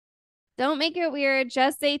Don't make it weird.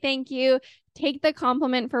 Just say thank you. Take the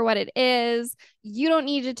compliment for what it is. You don't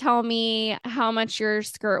need to tell me how much your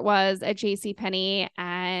skirt was at JCPenney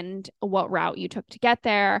and what route you took to get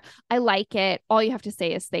there. I like it. All you have to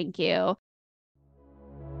say is thank you.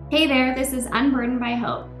 Hey there, this is Unburdened by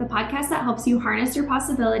Hope, the podcast that helps you harness your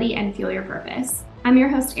possibility and fuel your purpose. I'm your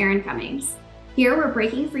host, Erin Cummings. Here, we're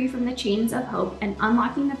breaking free from the chains of hope and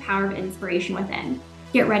unlocking the power of inspiration within.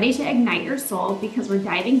 Get ready to ignite your soul because we're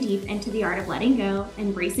diving deep into the art of letting go,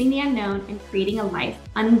 embracing the unknown, and creating a life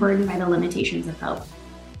unburdened by the limitations of hope.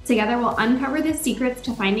 Together, we'll uncover the secrets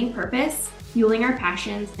to finding purpose, fueling our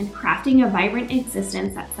passions, and crafting a vibrant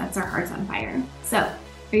existence that sets our hearts on fire. So,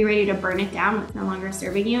 are you ready to burn it down what's no longer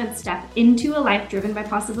serving you and step into a life driven by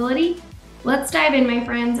possibility? Let's dive in, my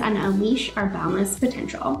friends, and unleash our boundless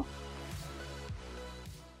potential.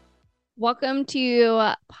 Welcome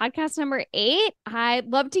to podcast number 8. I'd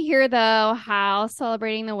love to hear, though, how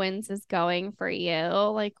celebrating the wins is going for you.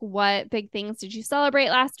 Like, what big things did you celebrate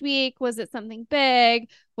last week? Was it something big?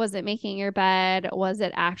 Was it making your bed? Was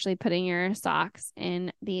it actually putting your socks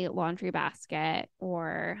in the laundry basket?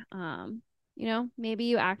 Or, maybe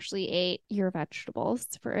you actually ate your vegetables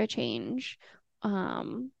for a change.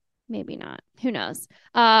 Maybe not. Who knows?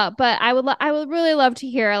 But I would really love to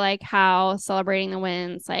hear like how celebrating the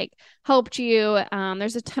wins like helped you.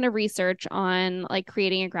 There's a ton of research on like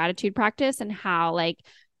creating a gratitude practice and how like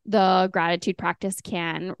the gratitude practice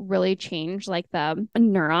can really change like the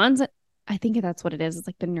neurons. I think that's what it is. It's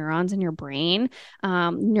like the neurons in your brain,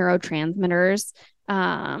 neurotransmitters.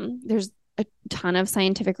 There's a ton of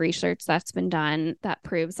scientific research that's been done that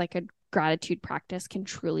proves like a gratitude practice can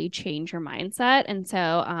truly change your mindset. And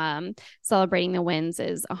so celebrating the wins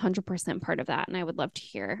is 100% part of that. And I would love to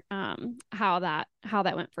hear how that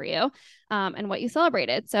went for you and what you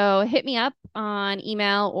celebrated. So hit me up on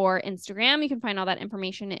email or Instagram. You can find all that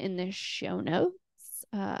information in the show notes.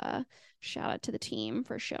 Shout out to the team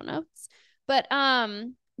for show notes. But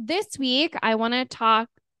this week I want to talk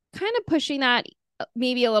kind of pushing that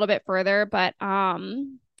maybe a little bit further, but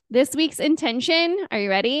this week's intention, are you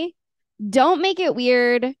ready? Don't make it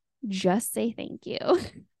weird. Just say thank you.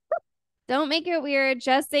 Don't make it weird.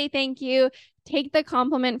 Just say thank you. Take the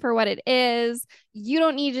compliment for what it is. You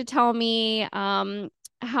don't need to tell me how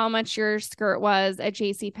much your skirt was at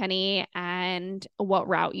JCPenney and what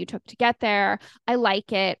route you took to get there. I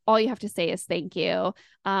like it. All you have to say is thank you.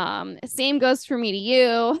 Same goes for me to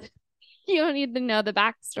you. You don't need to know the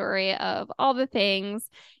backstory of all the things,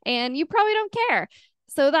 and you probably don't care.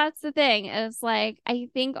 So that's the thing is like, I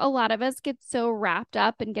think a lot of us get so wrapped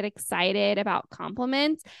up and get excited about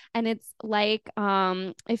compliments. And it's like,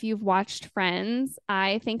 if you've watched Friends,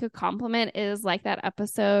 I think a compliment is like that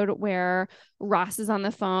episode where Ross is on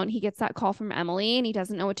the phone. He gets that call from Emily and he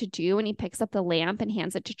doesn't know what to do. And he picks up the lamp and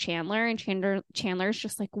hands it to Chandler. And Chandler's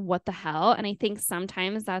just like, what the hell? And I think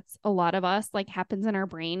sometimes that's a lot of us like happens in our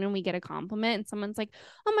brain when we get a compliment and someone's like,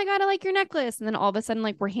 oh my God, I like your necklace. And then all of a sudden,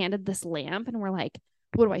 like we're handed this lamp and we're like,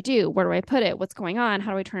 what do I do? Where do I put it? What's going on?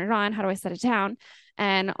 How do I turn it on? How do I set it down?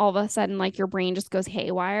 And all of a sudden, like your brain just goes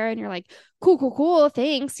haywire and you're like, cool, cool, cool.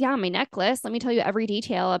 Thanks. Yeah, my necklace. Let me tell you every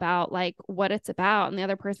detail about like what it's about. And the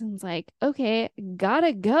other person's like, okay,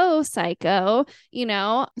 gotta go, psycho.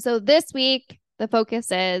 So this week, the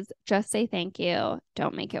focus is just say thank you.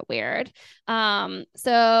 Don't make it weird.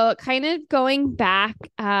 So kind of going back,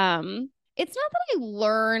 it's not that I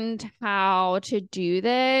learned how to do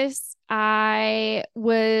this. They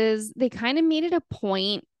kind of made it a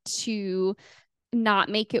point to not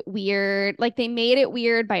make it weird. Like they made it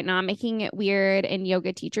weird by not making it weird in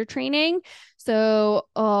yoga teacher training. So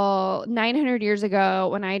 900 years ago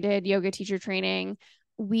when I did yoga teacher training,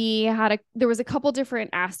 there was a couple different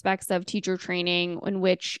aspects of teacher training in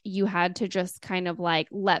which you had to just kind of like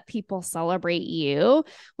let people celebrate you,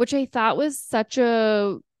 which I thought was such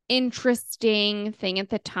a interesting thing at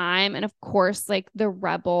the time. And of course, like the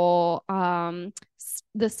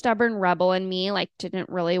stubborn rebel in me like didn't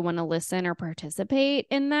really want to listen or participate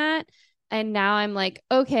in that. And now I'm like,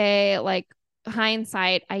 okay, like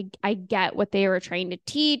hindsight, I get what they were trying to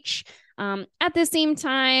teach. At the same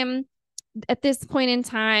time, at this point in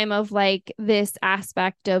time of like this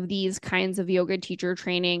aspect of these kinds of yoga teacher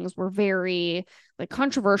trainings were very like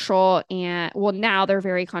controversial, and well, now they're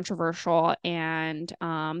very controversial, and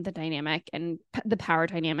the dynamic and the power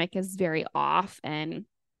dynamic is very off, and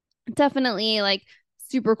definitely like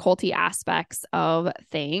super culty aspects of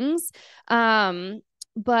things.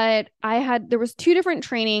 But there was 2 different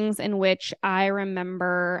trainings in which I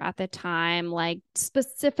remember at the time, like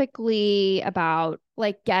specifically about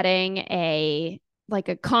like getting a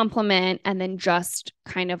compliment and then just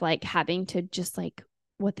kind of like having to just like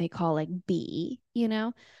what they call like be,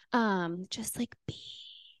 just like be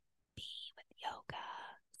with yoga.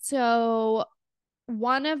 So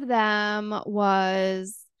one of them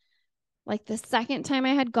was like the second time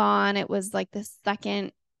I had gone, it was like the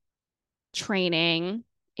second training,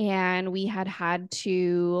 and we had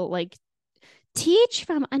to like teach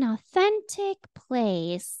from an authentic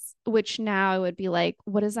place, which now I would be like,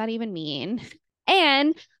 what does that even mean?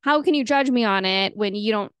 And how can you judge me on it when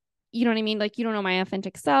you know what I mean? Like, you don't know my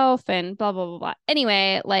authentic self and blah, blah, blah, blah.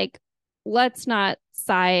 Anyway, like, let's not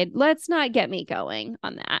get me going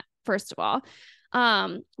on that, first of all.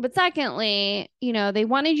 But secondly, they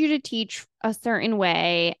wanted you to teach a certain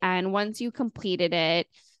way. And once you completed it,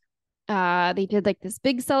 they did like this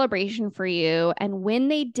big celebration for you. And when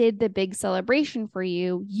they did the big celebration for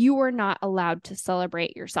you, you were not allowed to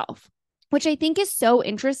celebrate yourself, which I think is so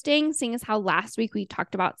interesting, seeing as how last week we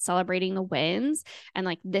talked about celebrating the wins. And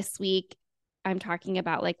like this week, I'm talking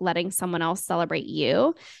about like letting someone else celebrate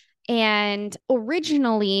you. And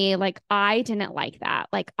originally, like, I didn't like that.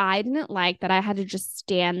 Like, I didn't like that I had to just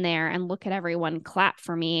stand there and look at everyone clap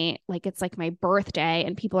for me. Like, it's like my birthday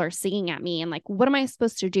and people are singing at me. And like, what am I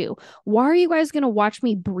supposed to do? Why are you guys going to watch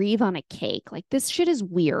me breathe on a cake? Like, this shit is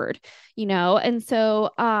weird, And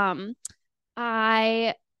so,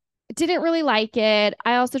 I didn't really like it.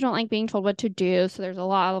 I also don't like being told what to do. So there's a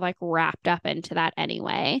lot of like wrapped up into that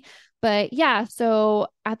anyway. But yeah, so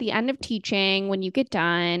at the end of teaching, when you get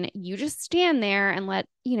done, you just stand there and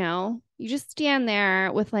you just stand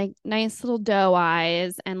there with like nice little doe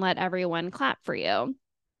eyes and let everyone clap for you.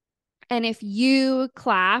 And if you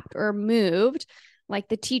clapped or moved, like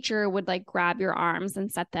the teacher would like grab your arms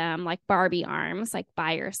and set them like Barbie arms, like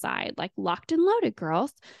by your side, like locked and loaded,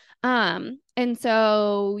 girls. And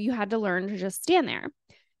so you had to learn to just stand there.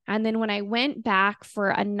 And then when I went back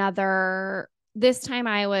for this time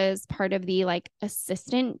I was part of the like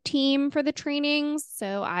assistant team for the trainings.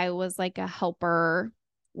 So I was like a helper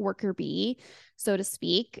worker bee, so to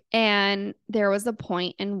speak. And there was a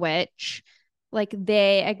point in which like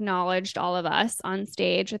they acknowledged all of us on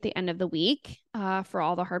stage at the end of the week for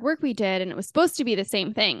all the hard work we did. And it was supposed to be the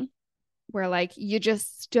same thing where like you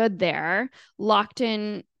just stood there locked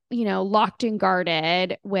and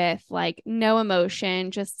guarded with like no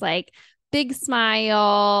emotion, just like big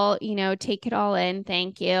smile, take it all in.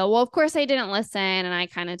 Thank you. Well, of course I didn't listen. And I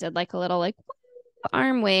kind of did like a little like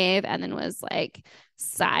arm wave and then was like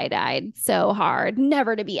side-eyed so hard,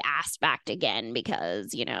 never to be asked back again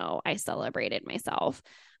because, I celebrated myself.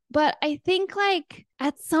 But I think like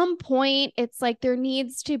at some point, it's like there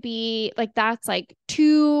needs to be like that's like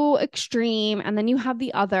too extreme. And then you have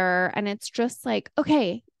the other, and it's just like,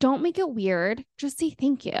 okay, don't make it weird. Just say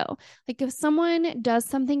thank you. Like if someone does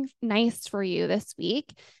something nice for you this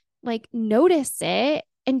week, like notice it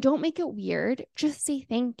and don't make it weird. Just say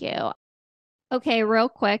thank you. Okay, real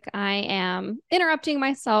quick, I am interrupting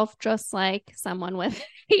myself just like someone with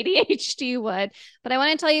ADHD would. But I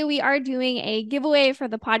want to tell you, we are doing a giveaway for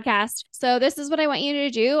the podcast. So this is what I want you to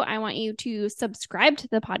do. I want you to subscribe to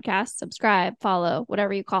the podcast, subscribe, follow,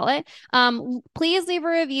 whatever you call it. Please leave a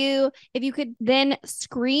review. If you could then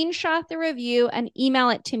screenshot the review and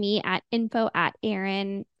email it to me at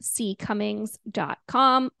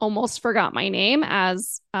info@erinCcummings.com. Almost forgot my name,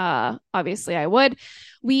 as obviously I would.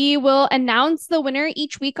 We will announce the winner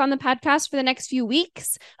each week on the podcast for the next few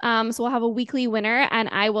weeks. So we'll have a weekly winner, and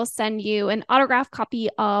I will send you an autographed copy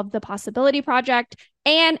of The Possibility Project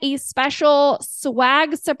and a special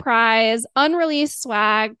swag surprise, unreleased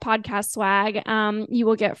swag, podcast swag. You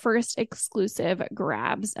will get first exclusive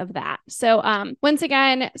grabs of that. So once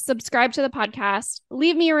again, subscribe to the podcast,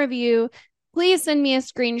 leave me a review. Please send me a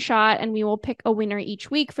screenshot and we will pick a winner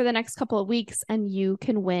each week for the next couple of weeks, and you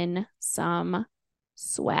can win some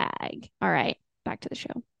swag. All right, back to the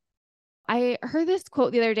show. I heard this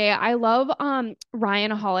quote the other day. I love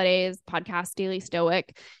Ryan Holiday's podcast, Daily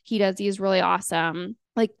Stoic. He does these really awesome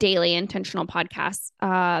like daily intentional podcasts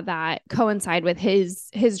that coincide with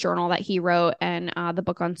his journal that he wrote and the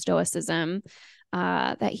book on stoicism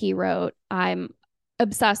that he wrote. I'm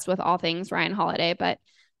obsessed with all things Ryan Holiday, but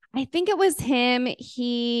I think it was him.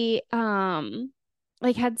 He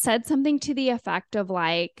like had said something to the effect of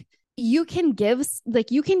like, you can give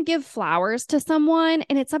flowers to someone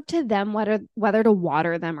and it's up to them whether to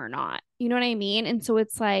water them or not. You know what I mean? And so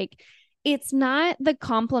it's like, it's not the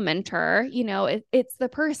complimenter, it's the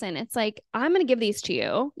person. It's like, I'm going to give these to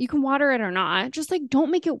you. You can water it or not. Just like, don't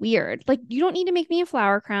make it weird. Like, you don't need to make me a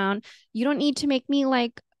flower crown. You don't need to make me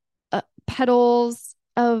like petals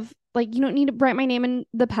of like, you don't need to write my name in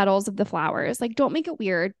the petals of the flowers. Like, don't make it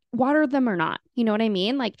weird. Water them or not. You know what I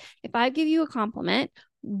mean? Like, if I give you a compliment,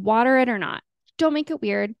 water it or not. don't make it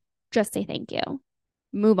weird. Just say thank you.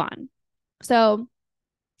 Move on. So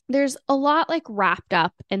there's a lot like wrapped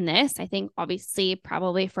up in this. I think obviously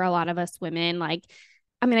probably for a lot of us women, like,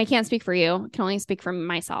 I mean, I can't speak for you. I can only speak for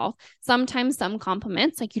myself. Sometimes some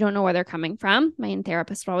compliments, like you don't know where they're coming from. My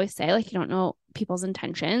therapist would always say, like, you don't know people's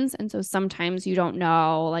intentions. And so sometimes you don't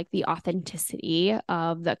know like the authenticity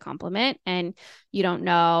of the compliment, and you don't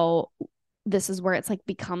know, this is where it's like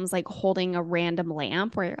becomes like holding a random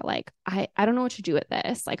lamp where you're like, I don't know what to do with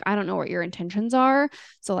this. Like, I don't know what your intentions are.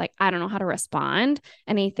 So like, I don't know how to respond.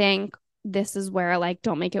 And I think this is where like,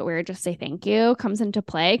 don't make it weird, just say thank you comes into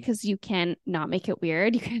play, because you can not make it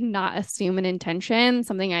weird. You can not assume an intention.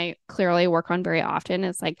 Something I clearly work on very often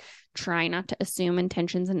is like, try not to assume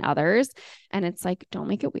intentions in others. And it's like, don't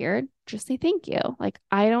make it weird, just say thank you. Like,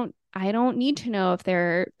 I don't need to know if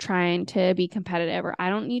they're trying to be competitive, or I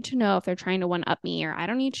don't need to know if they're trying to one up me, or I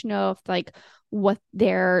don't need to know if like what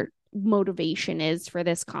their motivation is for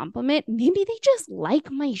this compliment. Maybe they just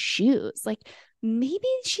like my shoes. Like, maybe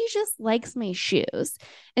she just likes my shoes.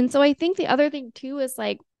 And so I think the other thing too is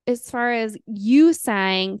like, as far as you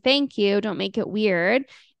saying thank you, don't make it weird.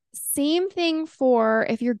 Same thing for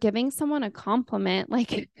if you're giving someone a compliment,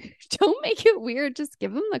 like don't make it weird, just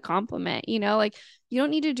give them the compliment, like you don't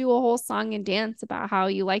need to do a whole song and dance about how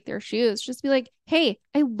you like their shoes. Just be like, hey,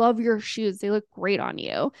 I love your shoes. They look great on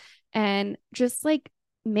you. And just like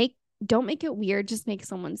don't make it weird, just make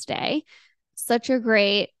someone's day. Such a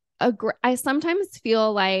great, I sometimes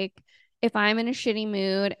feel like if I'm in a shitty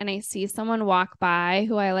mood and I see someone walk by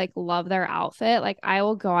who I like love their outfit, like I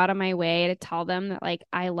will go out of my way to tell them that like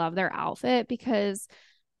I love their outfit, because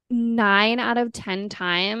 9 out of 10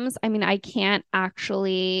 times, I mean, I can't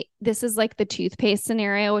actually, this is like the toothpaste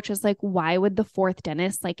scenario, which is like, why would the fourth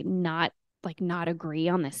dentist not agree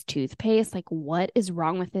on this toothpaste? Like, what is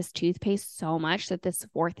wrong with this toothpaste so much that this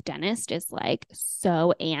fourth dentist is like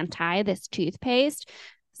so anti this toothpaste?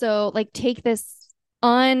 So like, take this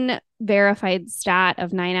unverified stat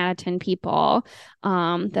of 9 out of 10 people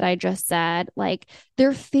that I just said, like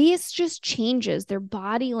their face just changes, their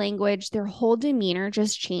body language, their whole demeanor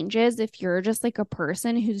just changes if you're just like a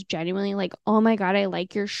person who's genuinely like, oh my God, I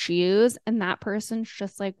like your shoes. And that person's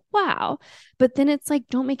just like, wow. But then it's like,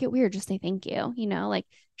 don't make it weird, just say thank you, like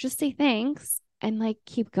just say thanks and like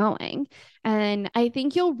keep going. And I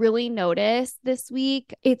think you'll really notice this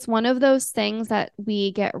week, it's one of those things that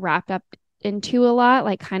we get wrapped up into a lot,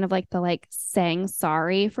 like kind of like the like saying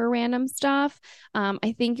sorry for random stuff.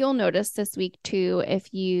 I think you'll notice this week too,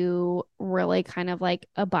 if you really kind of like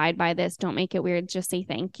abide by this, don't make it weird, just say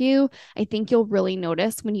thank you. I think you'll really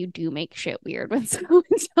notice when you do make shit weird, when someone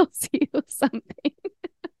tells you something.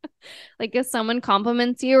 Like if someone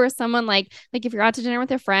compliments you, or someone like if you're out to dinner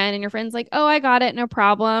with a friend and your friend's like, oh, I got it, no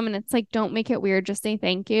problem. And it's like, don't make it weird, just say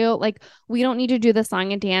thank you. Like, we don't need to do the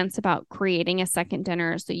song and dance about creating a second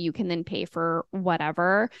dinner so you can then pay for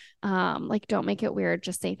whatever. Like, don't make it weird,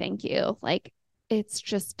 just say thank you. Like, it's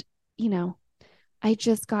just, I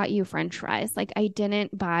just got you French fries. Like, I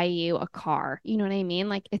didn't buy you a car. You know what I mean?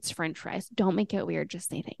 Like, it's French fries. Don't make it weird. Just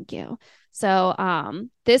say thank you. So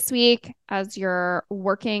this week, as you're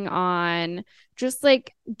working on just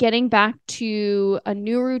like getting back to a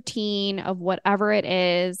new routine of whatever it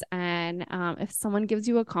is, and if someone gives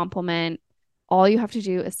you a compliment, all you have to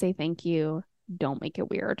do is say thank you. Don't make it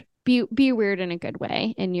weird. Be weird in a good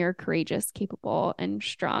way, and you're courageous, capable, and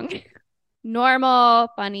strong. Normal,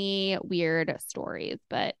 funny, weird stories.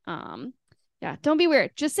 But yeah, don't be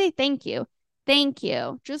weird. Just say thank you. Thank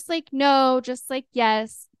you. Just like no, just like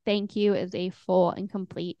yes. Thank you is a full and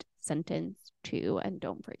complete sentence too, and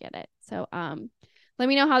don't forget it. So let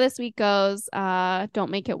me know how this week goes. Don't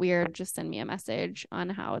make it weird. Just send me a message on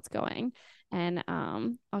how it's going, and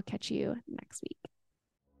I'll catch you next week.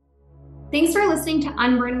 Thanks for listening to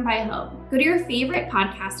Unburdened by Hope. Go to your favorite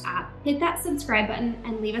podcast app, hit that subscribe button,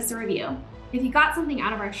 and leave us a review. If you got something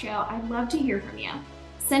out of our show, I'd love to hear from you.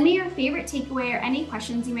 Send me your favorite takeaway or any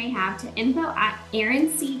questions you may have to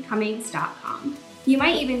info@erinCcummings.com. You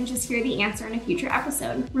might even just hear the answer in a future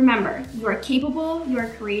episode. Remember, you are capable, you are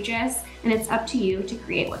courageous, and it's up to you to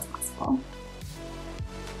create what's possible.